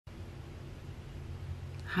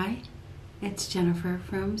Hi, it's Jennifer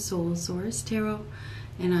from Soul Source Tarot,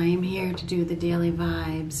 and I am here to do the daily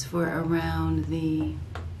vibes for around the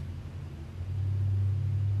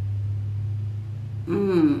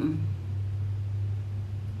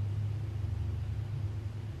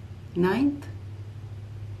 9th.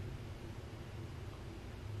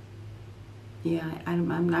 Yeah, I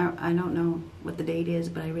don't know what the date is,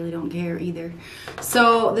 but I really don't care either.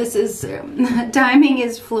 So this is, timing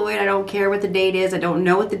is fluid. I don't care what the date is. I don't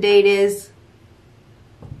know what the date is.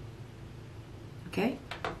 Okay,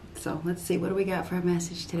 so let's see. What do we got for a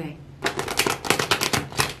message today?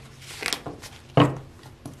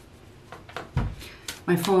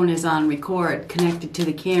 My phone is on record, connected to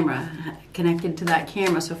the camera, connected to that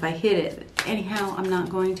camera. So if I hit it, anyhow, I'm not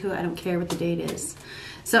going to. I don't care what the date is.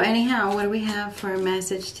 So anyhow, what do we have for a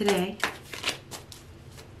message today?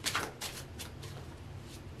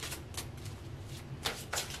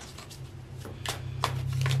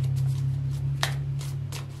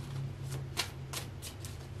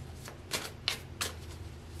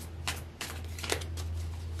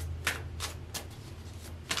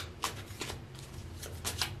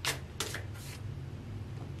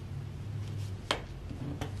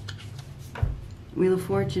 Wheel of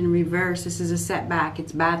Fortune reverse. This is a setback.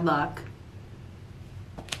 It's bad luck.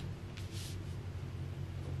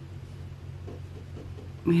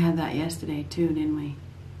 We had that yesterday too, didn't we?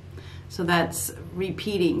 So that's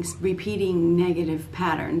repeating negative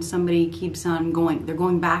patterns. Somebody keeps on going. They're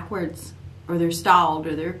going backwards, or they're stalled,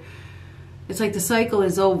 or it's like the cycle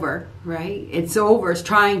is over, right? It's over. It's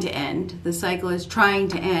trying to end. The cycle is trying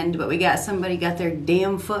to end, but we got somebody got their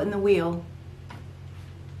damn foot in the wheel,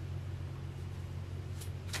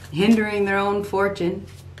 hindering their own fortune.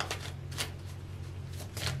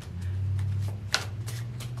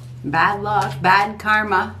 Bad luck, bad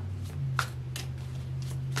karma.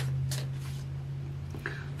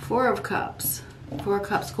 Four of Cups. Four of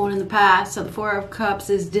Cups going in the past. So the Four of Cups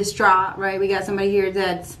is distraught, right? We got somebody here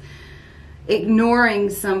that's ignoring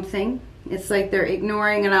something. It's like they're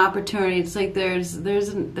ignoring an opportunity. It's like there's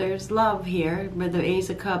love here, with the Ace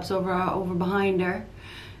of Cups over behind her.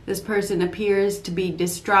 This person appears to be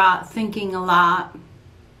distraught, thinking a lot,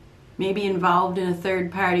 maybe involved in a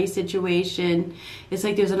third-party situation. It's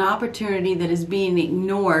like there's an opportunity that is being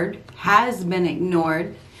ignored, has been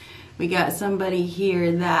ignored. We got somebody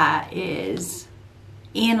here that is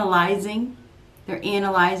analyzing. They're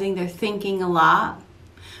analyzing, they're thinking a lot,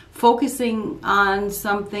 focusing on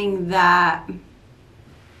something that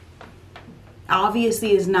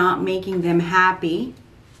obviously is not making them happy.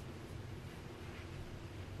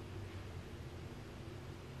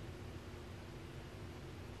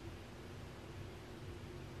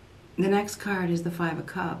 The next card is the Five of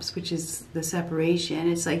Cups, which is the separation.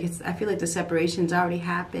 I feel like the separation's already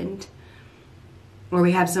happened. Or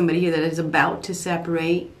we have somebody here that is about to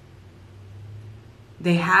separate.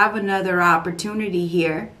 They have another opportunity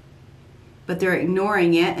here, but they're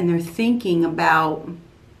ignoring it, and they're thinking about,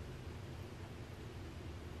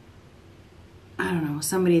 I don't know,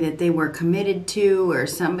 somebody that they were committed to, or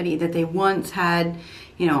somebody that they once had,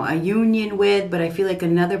 a union with, but I feel like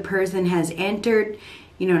another person has entered.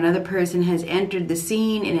 Another person has entered the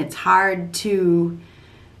scene, and it's hard to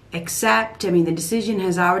accept. I mean, the decision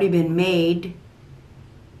has already been made.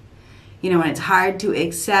 And it's hard to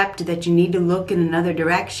accept that you need to look in another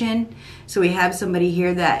direction. So we have somebody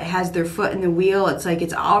here that has their foot in the wheel. It's like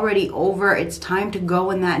it's already over. It's time to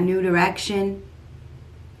go in that new direction.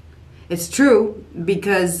 It's true,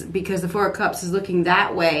 because the Four of Cups is looking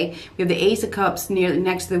that way. We have the Ace of Cups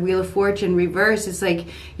next to the Wheel of Fortune reverse. It's like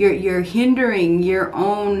you're hindering your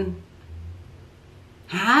own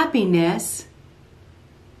happiness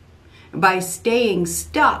by staying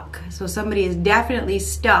stuck. So somebody is definitely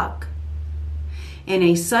stuck in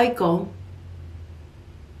a cycle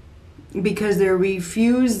because they're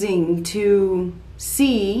refusing to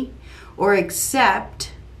see or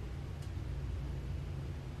accept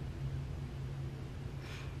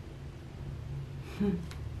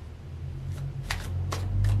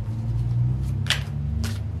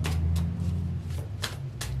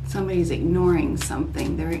somebody's ignoring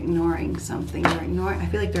something. They're ignoring something. I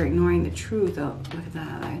feel like they're ignoring the truth. Oh, look at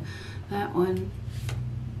that. That one.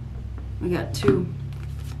 We got two.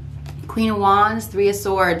 Queen of Wands, Three of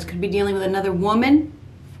Swords. Could be dealing with another woman.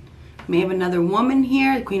 We may have another woman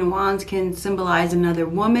here. The Queen of Wands can symbolize another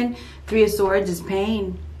woman. Three of Swords is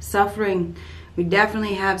pain, suffering. We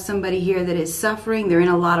definitely have somebody here that is suffering. They're in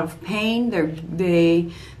a lot of pain. There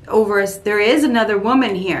is another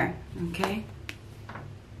woman here. Okay.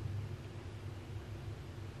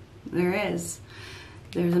 There's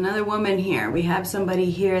another woman here. We have somebody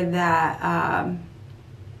here that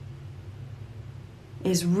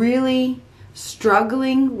is really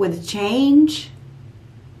struggling with change.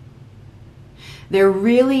 They're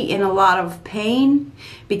really in a lot of pain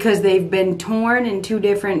because they've been torn in two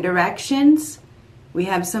different directions. We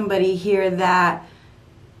have somebody here that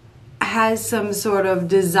has some sort of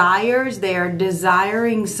desires. They are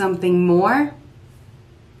desiring something more,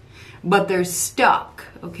 but they're stuck,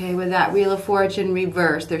 okay, with that Wheel of Fortune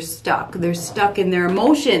reverse. They're stuck. They're stuck in their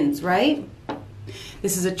emotions, right?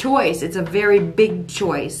 This is a choice. It's a very big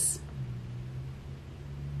choice.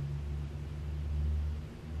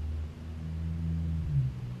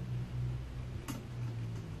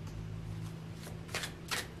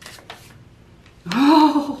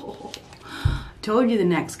 Oh, told you the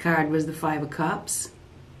next card was the Five of Cups.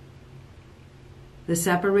 The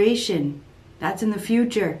separation. That's in the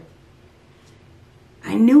future.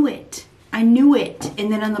 I knew it. I knew it.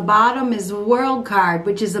 And then on the bottom is the World card,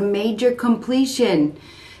 which is a major completion.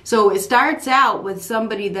 So it starts out with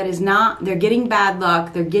somebody that is not, they're getting bad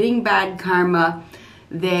luck, they're getting bad karma,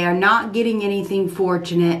 they are not getting anything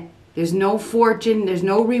fortunate. There's no fortune, there's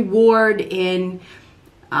no reward in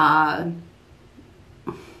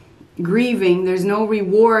grieving, there's no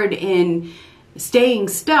reward in staying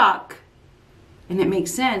stuck. And it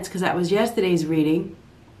makes sense because that was yesterday's reading.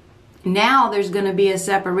 Now there's going to be a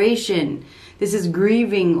separation. This is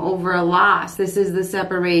grieving over a loss. This is the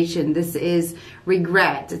separation. This is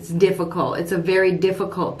regret. It's difficult. It's a very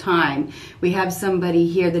difficult time. We have somebody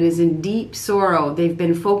here that is in deep sorrow. They've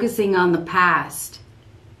been focusing on the past,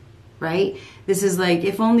 right? This is like,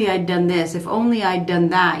 if only I'd done this, if only I'd done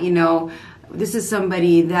that, you know. This is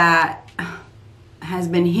somebody that has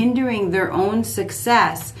been hindering their own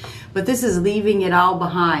success. But this is leaving it all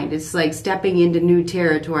behind. It's like stepping into new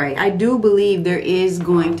territory. I do believe there is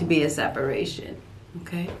going to be a separation.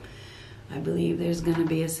 Okay? I believe there's going to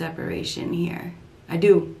be a separation here. I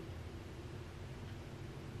do.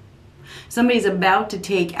 Somebody's about to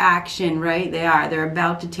take action, right? They are. They're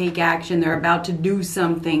about to take action. They're about to do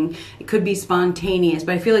something. It could be spontaneous.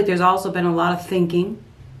 But I feel like there's also been a lot of thinking.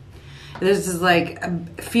 This is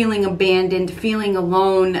like feeling abandoned, feeling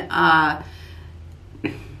alone,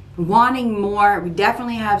 wanting more. We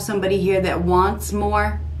definitely have somebody here that wants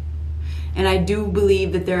more. And I do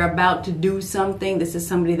believe that they're about to do something. This is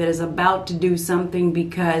somebody that is about to do something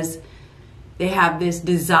because they have this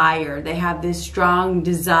desire. They have this strong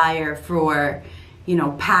desire for, you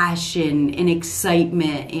know, passion and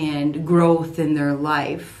excitement and growth in their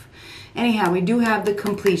life. Anyhow, we do have the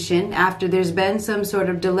completion after there's been some sort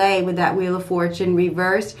of delay with that Wheel of Fortune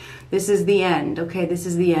reversed. This is the end, okay? This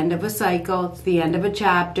is the end of a cycle. It's the end of a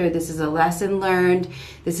chapter. This is a lesson learned.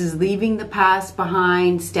 This is leaving the past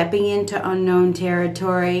behind, stepping into unknown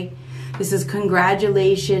territory. This is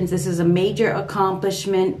congratulations. This is a major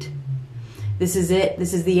accomplishment. This is it.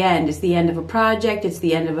 This is the end. It's the end of a project. It's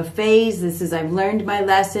the end of a phase. This is, I've learned my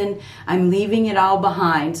lesson. I'm leaving it all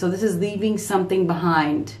behind. So this is leaving something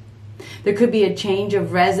behind. There could be a change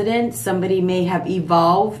of residence. Somebody may have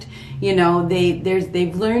evolved. You know,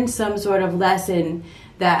 they've learned some sort of lesson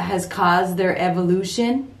that has caused their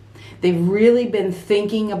evolution. They've really been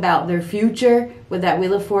thinking about their future with that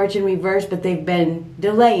Wheel of Fortune reverse, but they've been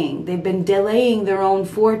delaying. They've been delaying their own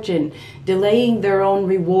fortune, delaying their own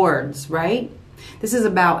rewards, right? This is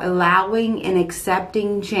about allowing and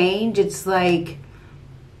accepting change. It's like,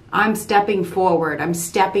 I'm stepping forward. I'm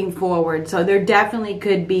stepping forward. So there definitely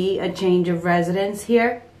could be a change of residence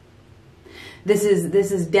here. This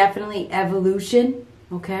is definitely evolution,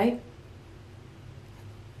 okay?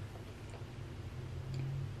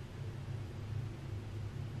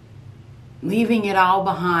 Leaving it all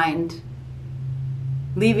behind.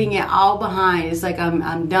 Leaving it all behind. It's like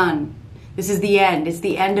I'm done. This is the end. It's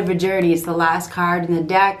the end of a journey. It's the last card in the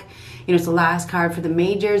deck. You know, it's the last card for the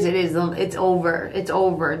majors. It's over. It's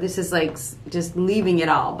over. This is like just leaving it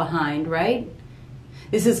all behind, right?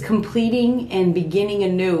 This is completing and beginning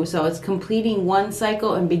anew. So it's completing one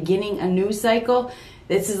cycle and beginning a new cycle.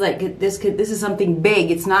 This is like this is something big.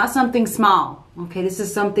 It's not something small. Okay, this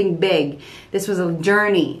is something big. This was a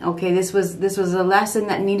journey. Okay, this was a lesson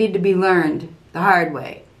that needed to be learned the hard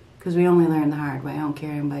way, because we only learn the hard way. I don't care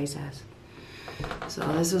what anybody says. So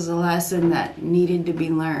this was a lesson that needed to be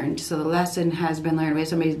learned. So the lesson has been learned.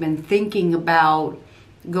 Somebody's been thinking about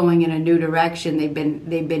going in a new direction. They've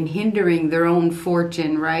been hindering their own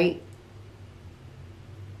fortune, right?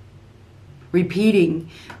 Repeating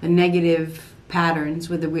the negative patterns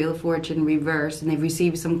with the Wheel of Fortune reverse, and they've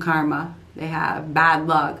received some karma. They have bad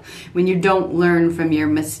luck. When you don't learn from your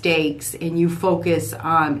mistakes and you focus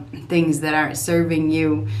on things that aren't serving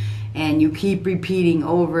you, and you keep repeating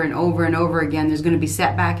over and over and over again, there's going to be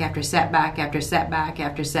setback after setback after setback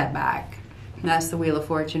after setback. That's the Wheel of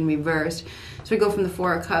Fortune reversed. So we go from the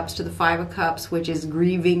Four of Cups to the Five of Cups, which is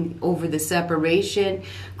grieving over the separation,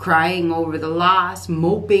 crying over the loss,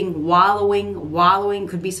 moping, wallowing.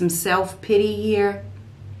 Could be some self-pity here.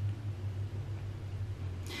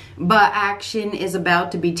 But action is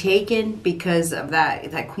about to be taken because of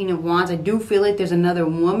that Queen of Wands. I do feel like there's another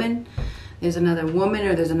woman. There's another woman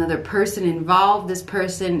or there's another person involved. This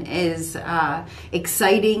person is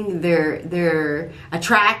exciting. They're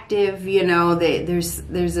attractive. You know, there's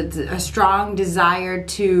a strong desire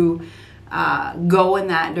to go in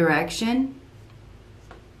that direction.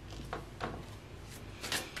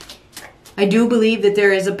 I do believe that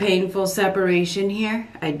there is a painful separation here.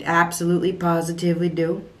 I absolutely, positively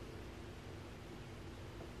do.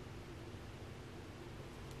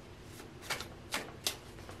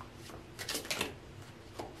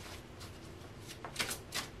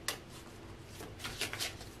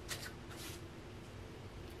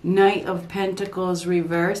 Knight of Pentacles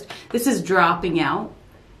reversed. This is dropping out,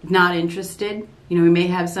 not interested. You know, we may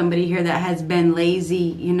have somebody here that has been lazy.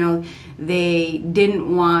 You know, they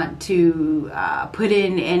didn't want to put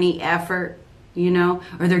in any effort, you know,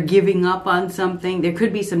 or they're giving up on something. There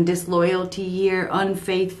could be some disloyalty here,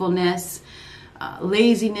 unfaithfulness,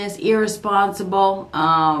 laziness, irresponsible,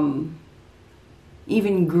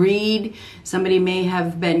 even greed. Somebody may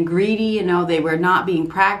have been greedy, you know, they were not being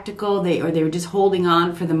practical, they were just holding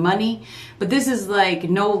on for the money. But this is like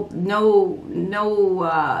no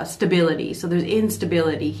stability. So there's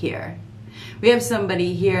instability here. We have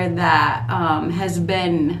somebody here that has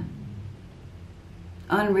been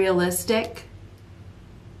unrealistic.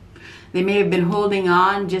 They may have been holding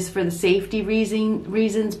on just for the safety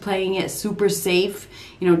reasons, playing it super safe,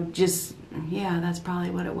 you know, just, yeah, that's probably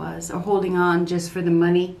what it was. Or holding on just for the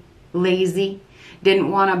money, lazy.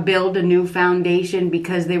 Didn't want to build a new foundation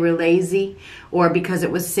because they were lazy or because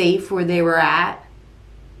it was safe where they were at.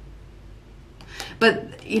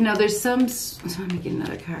 But, you know, there's some, let me get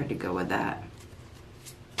another card to go with that.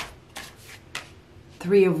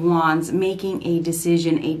 Three of Wands, making a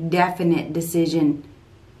decision, a definite decision.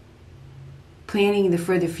 Planning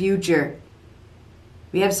for the future.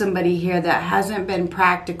 We have somebody here that hasn't been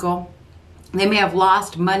practical. They may have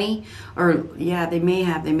lost money, or yeah, they may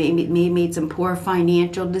made some poor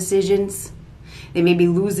financial decisions. They may be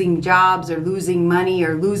losing jobs or losing money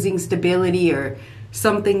or losing stability or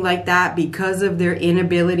something like that because of their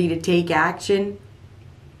inability to take action.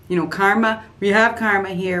 You know, karma. We have karma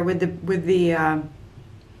here with the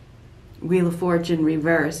Wheel of Fortune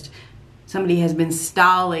reversed. Somebody has been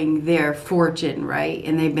stalling their fortune, right?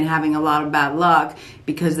 And they've been having a lot of bad luck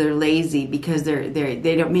because they're lazy, because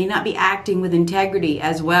they may not be acting with integrity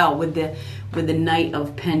as well with the Knight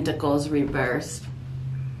of Pentacles reversed.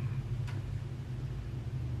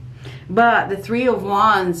 But the Three of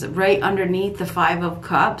Wands right underneath the Five of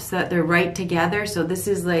Cups, that they're right together. So this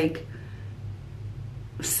is like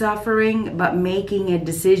suffering but making a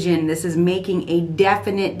decision. This is making a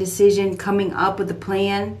definite decision, coming up with a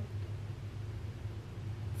plan,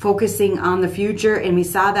 focusing on the future. And we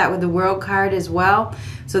saw that with the World card as well.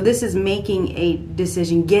 So this is making a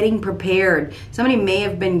decision, getting prepared. Somebody may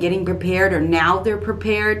have been getting prepared, or now they're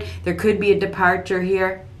prepared. There could be a departure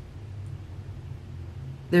here.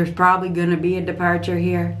 There's probably going to be a departure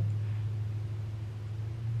here.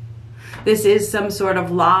 This is some sort of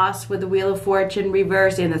loss with the Wheel of Fortune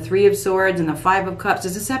reversed and the Three of Swords and the Five of Cups.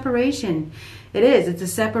 It's a separation. It is. It's a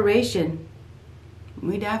separation.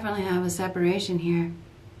 We definitely have a separation here.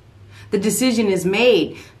 The decision is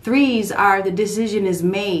made. Threes are the decision is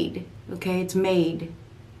made. Okay, it's made.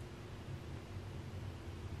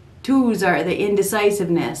 Twos are the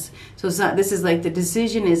indecisiveness. So it's not, this is like the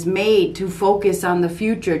decision is made to focus on the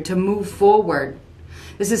future, to move forward.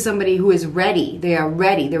 This is somebody who is ready. They are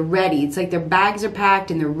ready. They're ready. It's like their bags are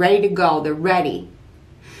packed and they're ready to go. They're ready.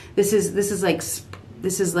 This is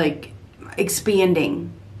like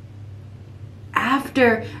expanding.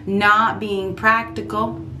 After not being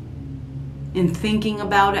practical and thinking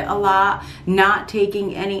about it a lot, not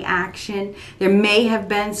taking any action. There may have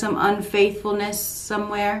been some unfaithfulness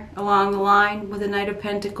somewhere along the line with the Knight of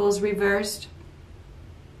Pentacles reversed.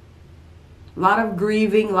 A lot of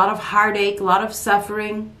grieving, a lot of heartache, a lot of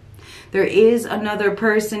suffering. There is another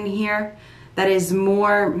person here that is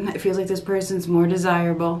more, it feels like this person's more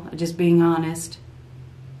desirable, just being honest.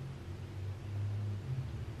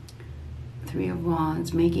 Three of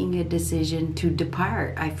Wands, making a decision to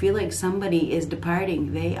depart. I feel like somebody is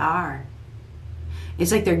departing. They are.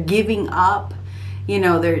 It's like they're giving up. You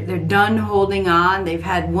know, they're done holding on. They've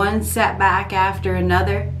had one setback after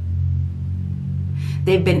another.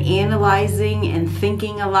 They've been analyzing and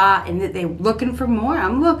thinking a lot, and they're looking for more.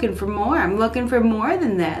 I'm looking for more. I'm looking for more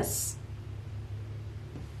than this.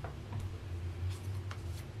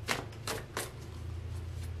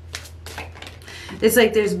 It's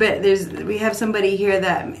like we have somebody here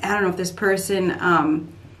that, I don't know if this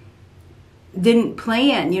person didn't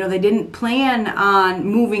plan, they didn't plan on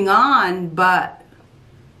moving on, but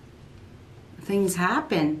things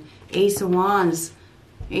happen. Ace of Wands.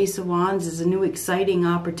 Ace of Wands is a new exciting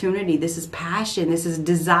opportunity. This is passion. This is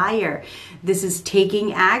desire. This is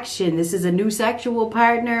taking action. This is a new sexual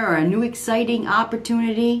partner or a new exciting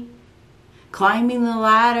opportunity. Climbing the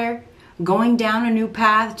ladder. Going down a new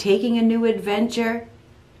path. Taking a new adventure.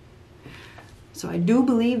 So I do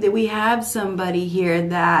believe that we have somebody here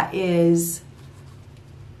that is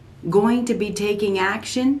going to be taking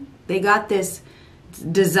action. They got this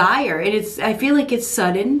desire, and I feel like it's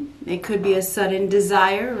sudden. It could be a sudden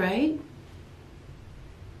desire, right?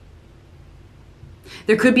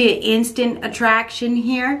 There could be an instant attraction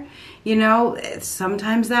here.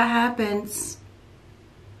 Sometimes that happens.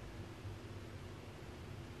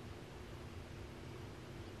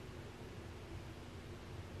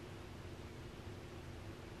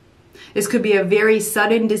 This could be a very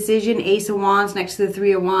sudden decision. Ace of Wands next to the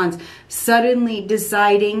Three of Wands. Suddenly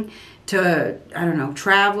deciding to, I don't know,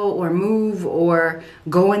 travel or move or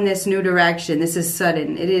go in this new direction. This is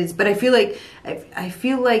sudden. It is, but I feel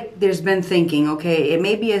like there's been thinking, okay? It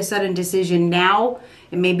may be a sudden decision now.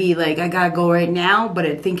 It may be like, I gotta go right now, but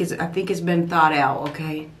I think it's been thought out,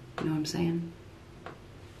 okay? You know what I'm saying?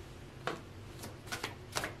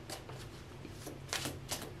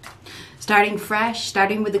 Starting fresh,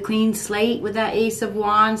 starting with a clean slate with that Ace of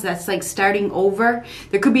Wands. That's like starting over.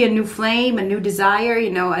 There could be a new flame, a new desire,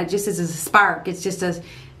 it just is a spark. It's just a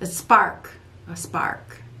spark, a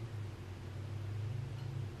spark.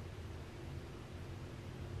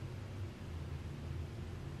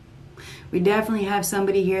 We definitely have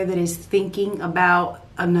somebody here that is thinking about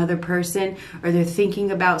another person, or they're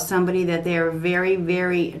thinking about somebody that they are very,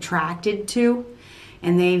 very attracted to,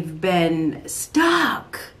 and they've been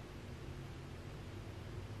stuck.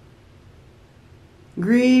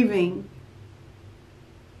 Grieving.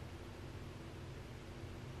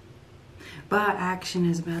 But action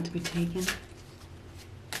is about to be taken.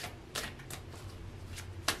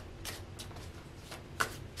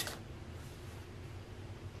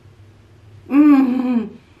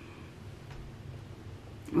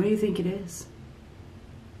 What do you think it is?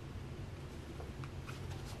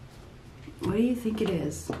 What do you think it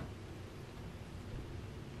is?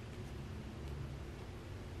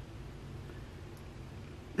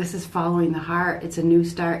 This is following the heart. It's a new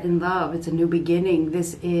start in love. It's a new beginning.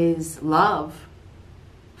 This is love.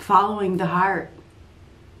 Following the heart.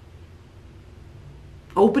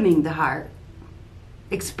 Opening the heart.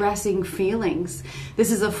 Expressing feelings.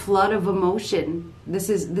 This is a flood of emotion. This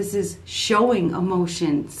is showing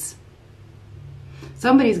emotions.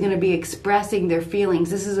 Somebody's going to be expressing their feelings.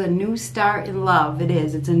 This is a new start in love. It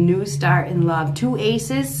is. It's a new start in love. Two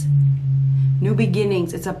aces. New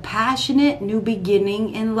beginnings. It's a passionate new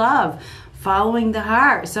beginning in love. Following the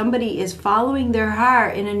heart. Somebody is following their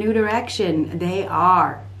heart in a new direction. They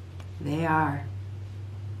are. They are.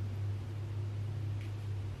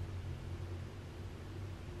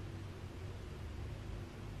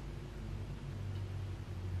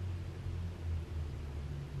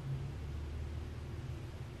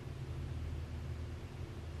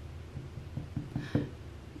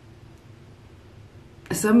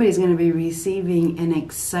 Somebody's going to be receiving an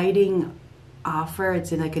exciting offer.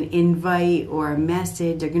 It's like an invite or a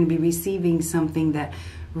message. They're going to be receiving something that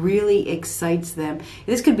really excites them.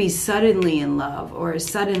 This could be suddenly in love or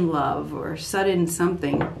sudden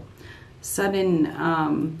something.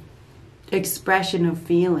 Sudden expression of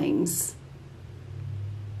feelings.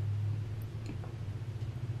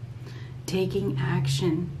 Taking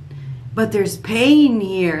action. But there's pain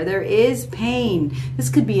here. There is pain. This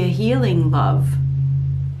could be a healing love.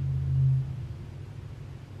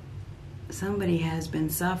 Somebody has been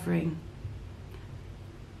suffering.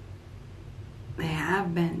 They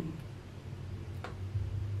have been.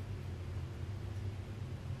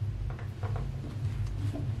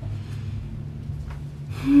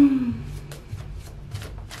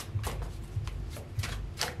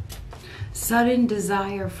 Sudden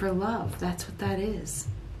desire for love. That's what that is.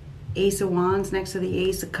 Ace of Wands next to the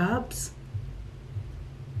Ace of Cups.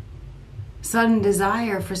 Sudden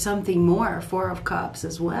desire for something more. Four of Cups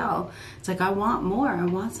as well. It's like, I want more. I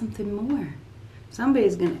want something more.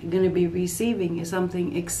 Somebody's going to be receiving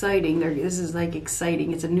something exciting. This is like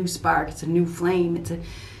exciting. It's a new spark. It's a new flame. It's a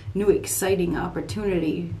new exciting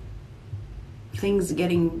opportunity. things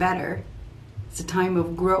getting better. It's a time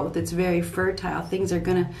of growth. It's very fertile. Things are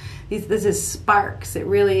gonna, this is sparks. It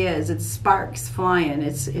really is. It's sparks flying.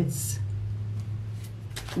 It's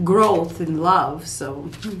growth and love. So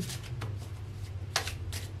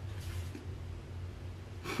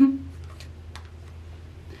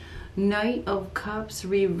Knight of Cups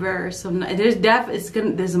reverse. So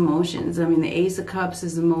there's emotions. I mean, the Ace of Cups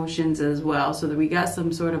is emotions as well. So that we got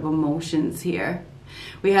some sort of emotions here.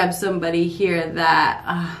 We have somebody here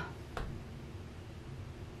that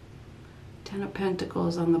Ten of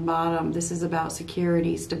Pentacles on the bottom. This is about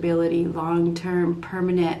security, stability, long-term,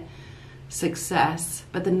 permanent success.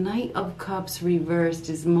 But the Knight of Cups reversed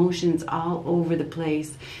is emotions all over the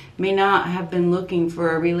place. May not have been looking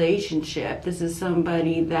for a relationship. This is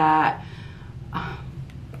somebody that, I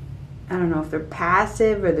don't know if they're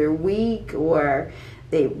passive or they're weak or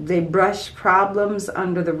they brush problems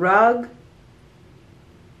under the rug.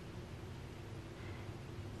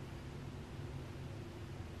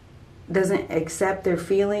 Doesn't accept their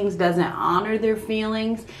feelings, doesn't honor their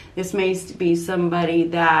feelings. This may be somebody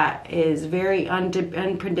that is very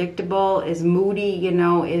unpredictable, is moody, you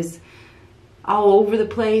know, is all over the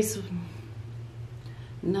place.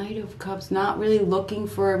 Knight of Cups, not really looking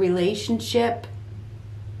for a relationship.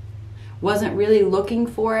 Wasn't really looking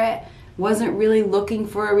for it. Wasn't really looking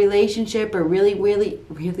for a relationship, or really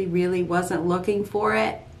wasn't looking for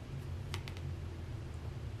it.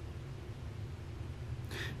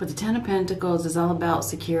 But the Ten of Pentacles is all about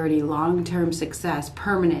security, long-term success,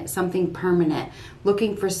 permanent, something permanent,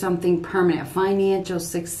 looking for something permanent, financial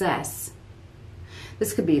success.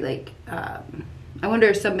 This could be like, I wonder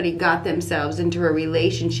if somebody got themselves into a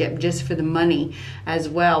relationship just for the money as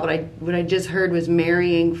well. But what I just heard was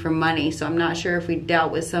marrying for money. So I'm not sure if we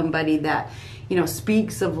dealt with somebody that, you know,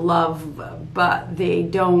 speaks of love, but they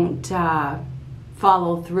don't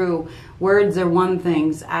follow through. Words are one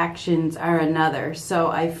thing, actions are another.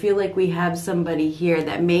 So I feel like we have somebody here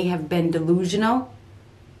that may have been delusional.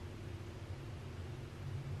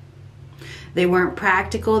 They weren't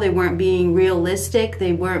practical. They weren't being realistic.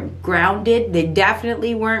 They weren't grounded. They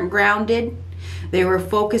definitely weren't grounded. They were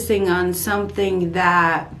focusing on something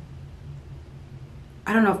that,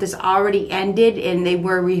 I don't know if this already ended and they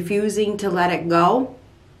were refusing to let it go.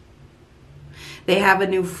 They have a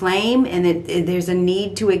new flame, and there's a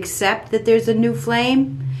need to accept that there's a new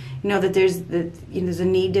flame. You know, that there's a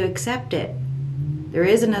need to accept it. There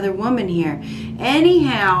is another woman here.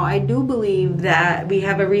 Anyhow, I do believe that we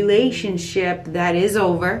have a relationship that is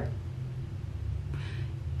over.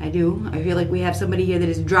 I do. I feel like we have somebody here that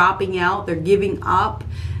is dropping out. They're giving up.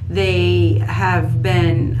 They have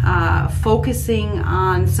been focusing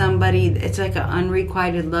on somebody. It's like an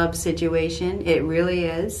unrequited love situation. It really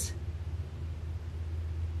is.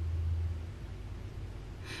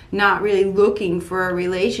 Not really looking for a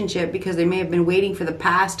relationship because they may have been waiting for the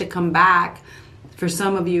past to come back. For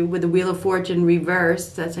some of you, with the Wheel of Fortune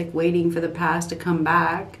reversed, that's like waiting for the past to come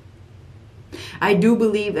back. I do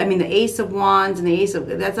believe, I mean, the Ace of Wands and the Ace of,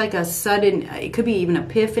 that's like a sudden, it could be even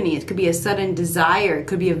epiphany. It could be a sudden desire. It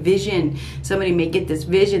could be a vision. Somebody may get this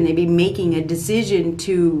vision. They be making a decision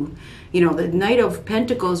to, you know, the Knight of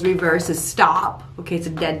Pentacles reverse is stop. Okay, it's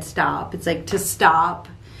a dead stop. It's like to stop,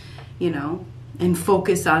 you know, and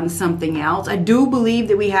focus on something else. I do believe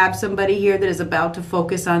that we have somebody here that is about to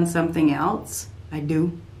focus on something else. I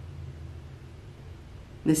do.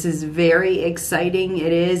 This is very exciting.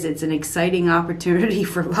 It is. It's an exciting opportunity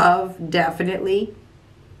for love, definitely.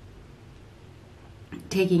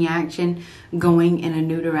 Taking action, going in a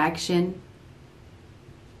new direction.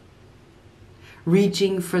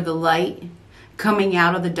 Reaching for the light, coming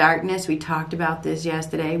out of the darkness. We talked about this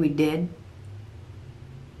yesterday. We did.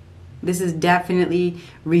 This is definitely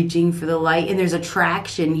reaching for the light. And there's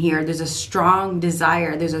attraction here. There's a strong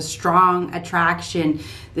desire. There's a strong attraction.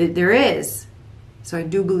 There is. So I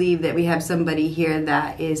do believe that we have somebody here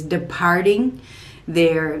that is departing.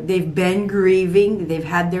 They've been grieving. They've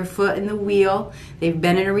had their foot in the wheel. They've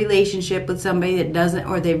been in a relationship with somebody that doesn't,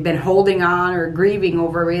 or they've been holding on or grieving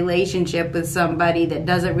over a relationship with somebody that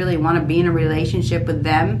doesn't really want to be in a relationship with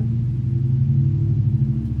them.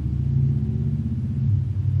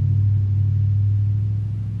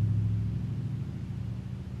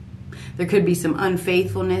 There could be some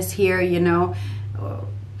unfaithfulness here, you know,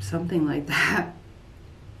 something like that.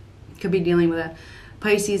 Could be dealing with a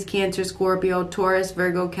Pisces, Cancer, Scorpio, Taurus,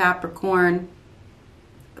 Virgo, Capricorn,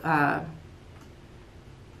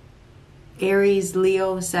 Aries,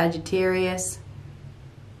 Leo, Sagittarius.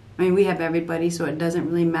 I mean, we have everybody, so it doesn't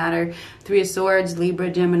really matter. Three of Swords, Libra,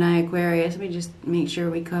 Gemini, Aquarius. Let me just make sure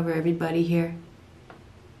we cover everybody here.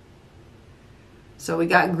 So we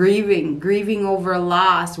got grieving over a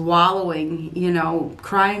loss, wallowing, you know,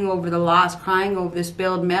 crying over the loss, crying over the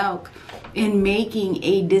spilled milk, and making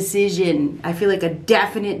a decision. I feel like a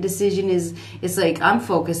definite decision it's like, I'm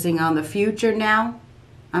focusing on the future now.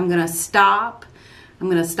 I'm going to stop.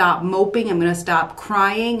 I'm going to stop moping. I'm going to stop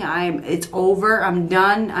crying. It's over. I'm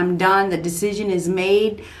done. The decision is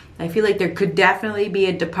made. I feel like there could definitely be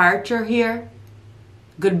a departure here.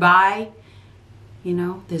 Goodbye. You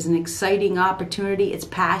know, there's an exciting opportunity. It's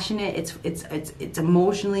passionate. It's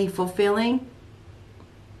emotionally fulfilling.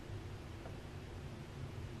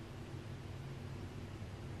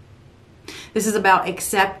 This is about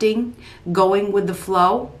accepting, going with the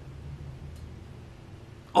flow,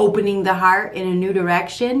 opening the heart in a new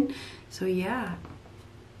direction. So yeah.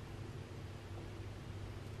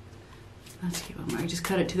 Let's keep on. I just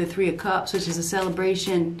cut it to the Three of Cups, which is a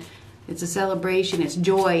celebration. It's a celebration. It's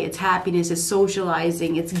joy. It's happiness. It's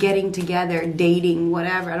socializing. It's getting together, dating,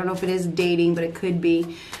 whatever. I don't know if it is dating, but it could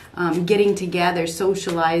be. Getting together,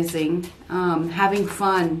 socializing, having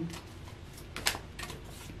fun.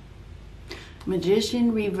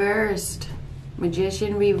 Magician reversed.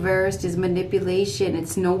 Magician reversed is manipulation.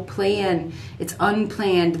 It's no plan. It's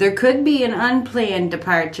unplanned. There could be an unplanned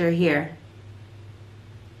departure here.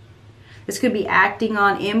 This could be acting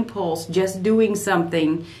on impulse, just doing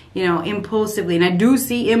something, you know, impulsively. And I do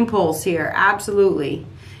see impulse here, absolutely.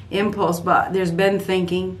 Impulse, but there's been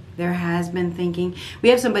thinking. There has been thinking. We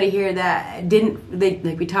have somebody here that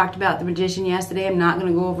like we talked about the magician yesterday. I'm not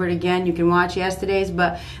going to go over it again. You can watch yesterday's,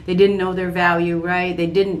 but they didn't know their value, right? They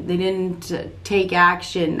didn't take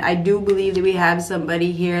action. I do believe that we have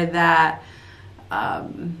somebody here that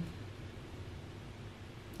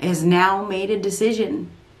has now made a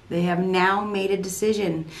decision. They have now made a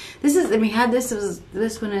decision. This is, and we had this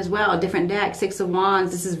one as well, a different deck, Six of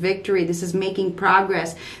Wands. This is victory. This is making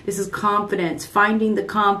progress. This is confidence, finding the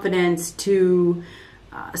confidence to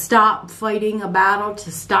stop fighting a battle,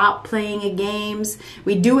 to stop playing games.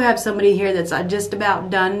 We do have somebody here that's just about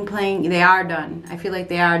done playing. They are done. I feel like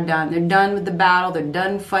they are done. They're done with the battle. They're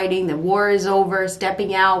done fighting. The war is over.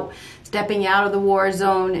 Stepping out of the war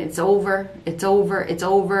zone. It's over. It's over. It's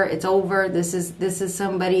over. It's over. This is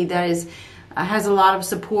somebody that has a lot of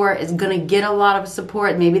support. Is going to get a lot of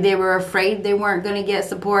support. Maybe they were afraid they weren't going to get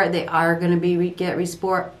support. They are going to get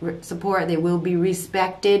support. They will be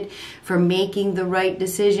respected for making the right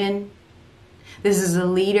decision. This is a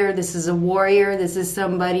leader. This is a warrior. This is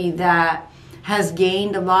somebody that has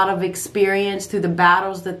gained a lot of experience through the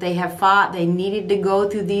battles that they have fought. They needed to go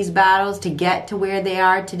through these battles to get to where they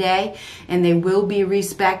are today, and they will be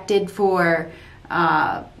respected for,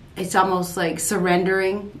 it's almost like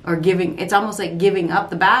surrendering or giving. It's almost like giving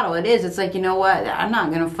up the battle. It is. It's like, you know what? I'm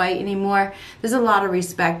not going to fight anymore. There's a lot of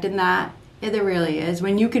respect in that. Yeah, there really is.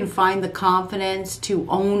 When you can find the confidence to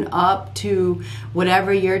own up to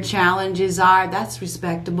whatever your challenges are, that's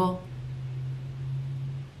respectable.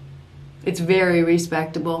 It's very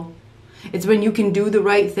respectable. It's when you can do the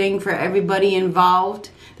right thing for everybody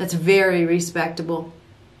involved. That's very respectable.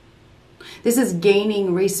 This is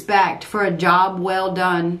gaining respect for a job well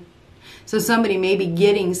done. So somebody may be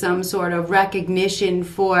getting some sort of recognition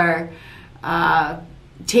for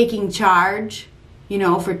taking charge, you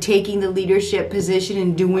know, for taking the leadership position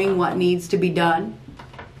and doing what needs to be done.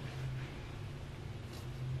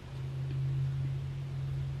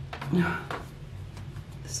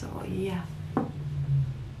 So, yeah.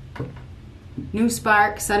 New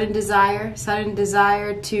spark, sudden desire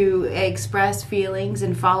to express feelings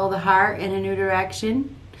and follow the heart in a new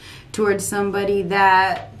direction towards somebody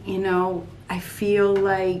that, you know, I feel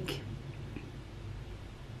like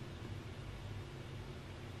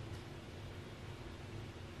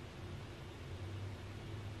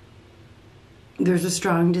there's a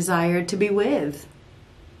strong desire to be with.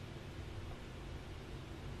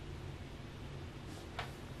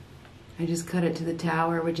 I just cut it to the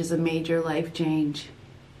Tower, which is a major life change.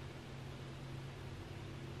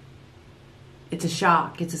 It's a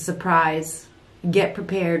shock. It's a surprise. Get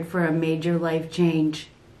prepared for a major life change.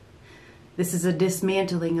 This is a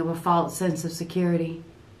dismantling of a false sense of security.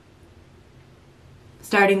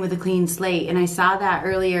 Starting with a clean slate. And I saw that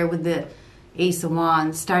earlier with the Ace of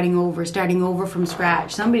Wands. Starting over from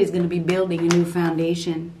scratch. Somebody's going to be building a new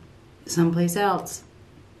foundation someplace else.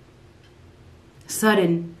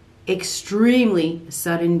 Sudden, extremely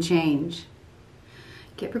sudden change.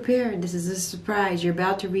 Get prepared. This is a surprise. You're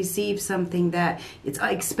about to receive something that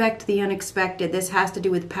expect the unexpected. This has to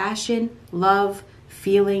do with passion, love,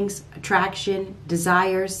 feelings, attraction,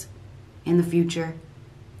 desires, and the future.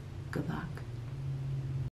 Good luck.